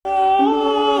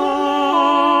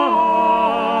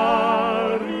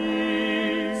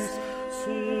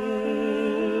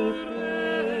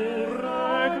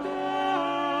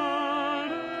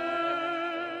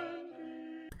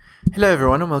Hello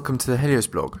everyone and welcome to the Helios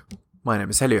blog. My name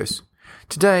is Helios.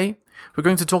 Today, we're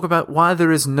going to talk about why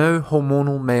there is no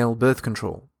hormonal male birth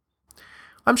control.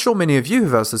 I'm sure many of you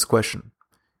have asked this question.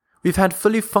 We've had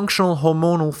fully functional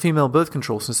hormonal female birth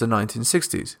control since the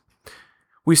 1960s.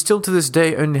 We still to this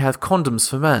day only have condoms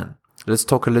for men. Let's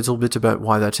talk a little bit about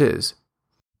why that is.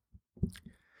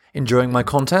 Enjoying my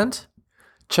content?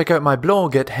 Check out my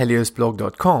blog at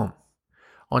heliosblog.com.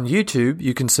 On YouTube,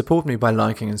 you can support me by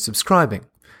liking and subscribing.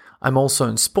 I'm also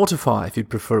on Spotify if you'd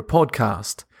prefer a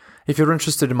podcast. If you're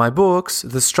interested in my books,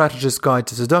 The Strategist's Guide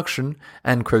to Seduction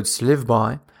and Quotes to Live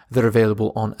By, they're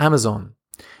available on Amazon.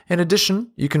 In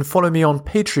addition, you can follow me on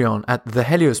Patreon at The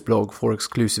Helios blog for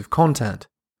exclusive content.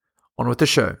 On with the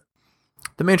show.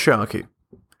 The matriarchy.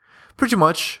 Pretty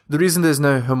much, the reason there's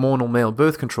no hormonal male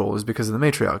birth control is because of the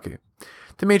matriarchy.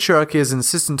 The matriarchy is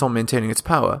insistent on maintaining its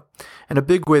power, and a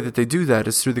big way that they do that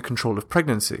is through the control of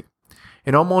pregnancy.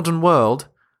 In our modern world,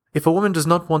 if a woman does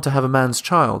not want to have a man's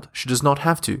child, she does not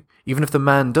have to, even if the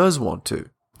man does want to.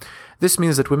 This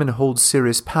means that women hold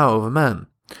serious power over men.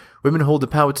 Women hold the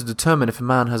power to determine if a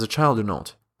man has a child or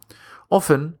not.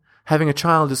 Often, having a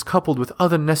child is coupled with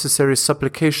other necessary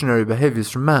supplicationary behaviors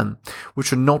from men,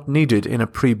 which are not needed in a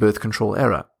pre-birth control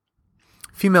era.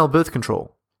 Female birth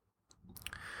control.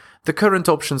 The current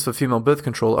options for female birth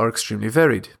control are extremely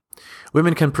varied.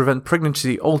 Women can prevent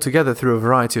pregnancy altogether through a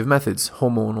variety of methods,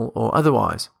 hormonal or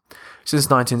otherwise. Since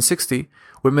 1960,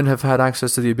 women have had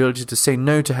access to the ability to say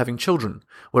no to having children,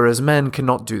 whereas men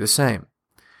cannot do the same.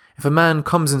 If a man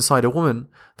comes inside a woman,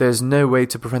 there is no way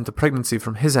to prevent the pregnancy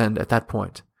from his end at that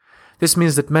point. This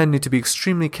means that men need to be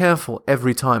extremely careful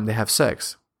every time they have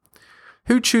sex.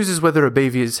 Who chooses whether a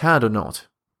baby is had or not?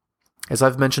 As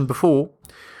I've mentioned before,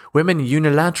 women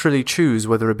unilaterally choose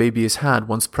whether a baby is had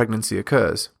once pregnancy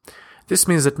occurs. This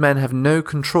means that men have no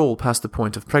control past the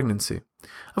point of pregnancy.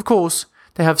 Of course,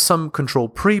 they have some control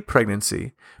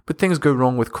pre-pregnancy, but things go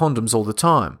wrong with condoms all the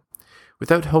time.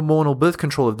 Without hormonal birth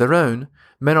control of their own,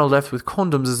 men are left with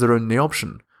condoms as their only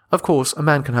option. Of course, a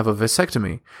man can have a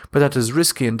vasectomy, but that is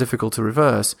risky and difficult to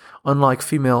reverse, unlike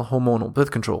female hormonal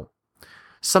birth control.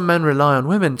 Some men rely on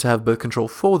women to have birth control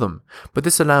for them, but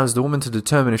this allows the woman to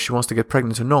determine if she wants to get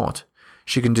pregnant or not.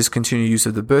 She can discontinue use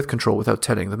of the birth control without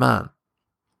telling the man.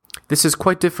 This is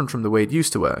quite different from the way it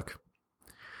used to work.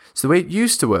 So the way it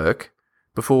used to work,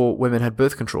 before women had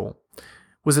birth control,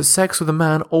 was that sex with a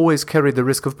man always carried the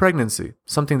risk of pregnancy,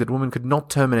 something that women could not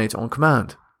terminate on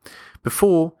command.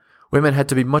 Before, women had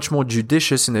to be much more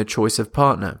judicious in their choice of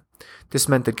partner. This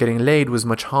meant that getting laid was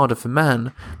much harder for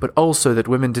men, but also that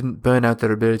women didn't burn out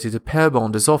their ability to pair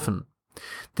bond as often.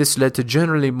 This led to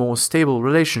generally more stable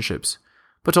relationships,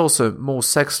 but also more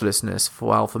sexlessness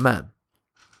for alpha men.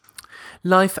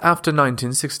 Life after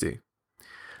 1960.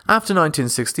 After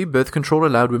 1960, birth control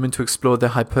allowed women to explore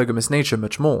their hypergamous nature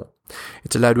much more.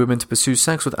 It allowed women to pursue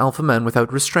sex with alpha men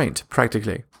without restraint,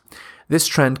 practically. This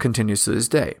trend continues to this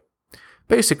day.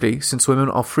 Basically, since women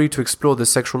are free to explore their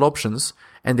sexual options,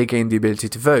 and they gained the ability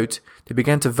to vote, they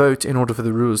began to vote in order for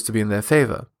the rules to be in their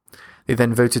favor. They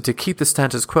then voted to keep the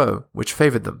status quo, which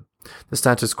favored them. The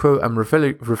status quo I'm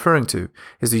referring to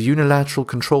is the unilateral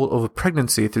control over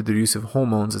pregnancy through the use of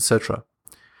hormones, etc.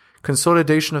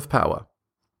 Consolidation of power.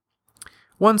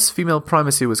 Once female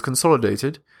primacy was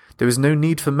consolidated, there was no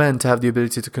need for men to have the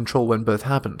ability to control when birth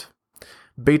happened.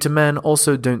 Beta men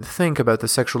also don't think about the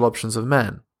sexual options of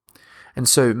men. And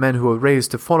so men who were raised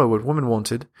to follow what women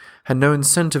wanted had no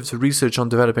incentive to research on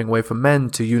developing a way for men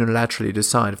to unilaterally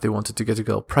decide if they wanted to get a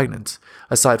girl pregnant,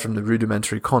 aside from the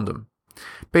rudimentary condom.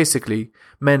 Basically,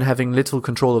 men having little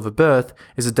control over birth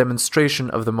is a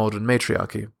demonstration of the modern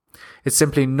matriarchy. It's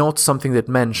simply not something that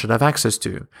men should have access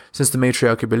to, since the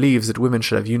matriarchy believes that women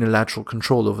should have unilateral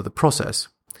control over the process.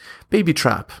 Baby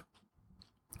trap.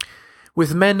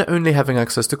 With men only having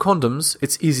access to condoms,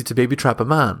 it's easy to baby trap a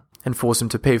man and force him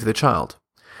to pay for the child.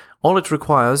 All it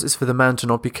requires is for the man to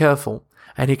not be careful,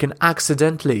 and he can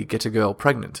accidentally get a girl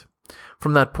pregnant.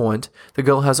 From that point, the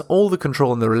girl has all the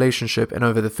control in the relationship and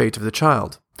over the fate of the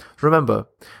child. Remember,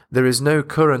 there is no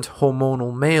current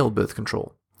hormonal male birth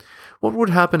control. What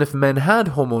would happen if men had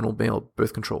hormonal male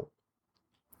birth control?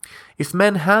 If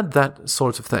men had that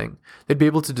sort of thing, they'd be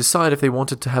able to decide if they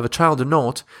wanted to have a child or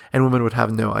not, and women would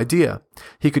have no idea.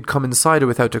 He could come inside her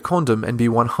without a condom and be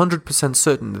 100%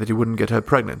 certain that he wouldn't get her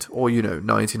pregnant, or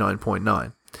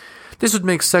 99.9. This would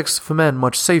make sex for men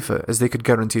much safer, as they could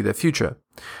guarantee their future.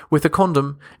 With a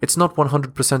condom, it's not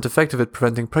 100% effective at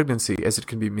preventing pregnancy, as it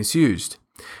can be misused.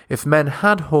 If men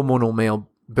had hormonal male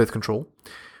birth control,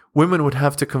 women would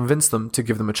have to convince them to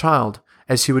give them a child,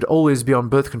 as he would always be on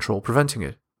birth control preventing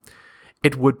it.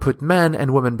 It would put men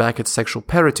and women back at sexual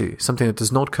parity, something that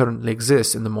does not currently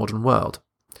exist in the modern world.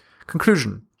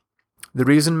 Conclusion. The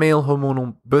reason male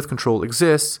hormonal birth control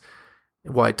exists,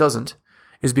 why it doesn't,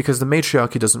 is because the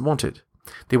matriarchy doesn't want it.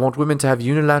 They want women to have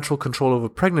unilateral control over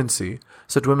pregnancy,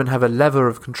 so that women have a lever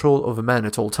of control over men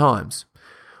at all times.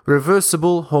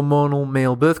 Reversible hormonal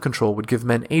male birth control would give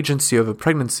men agency over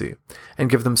pregnancy, and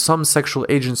give them some sexual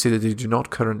agency that they do not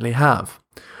currently have.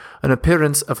 An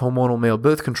appearance of hormonal male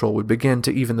birth control would begin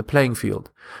to even the playing field,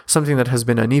 something that has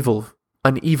been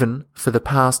uneven for the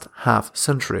past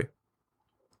half-century.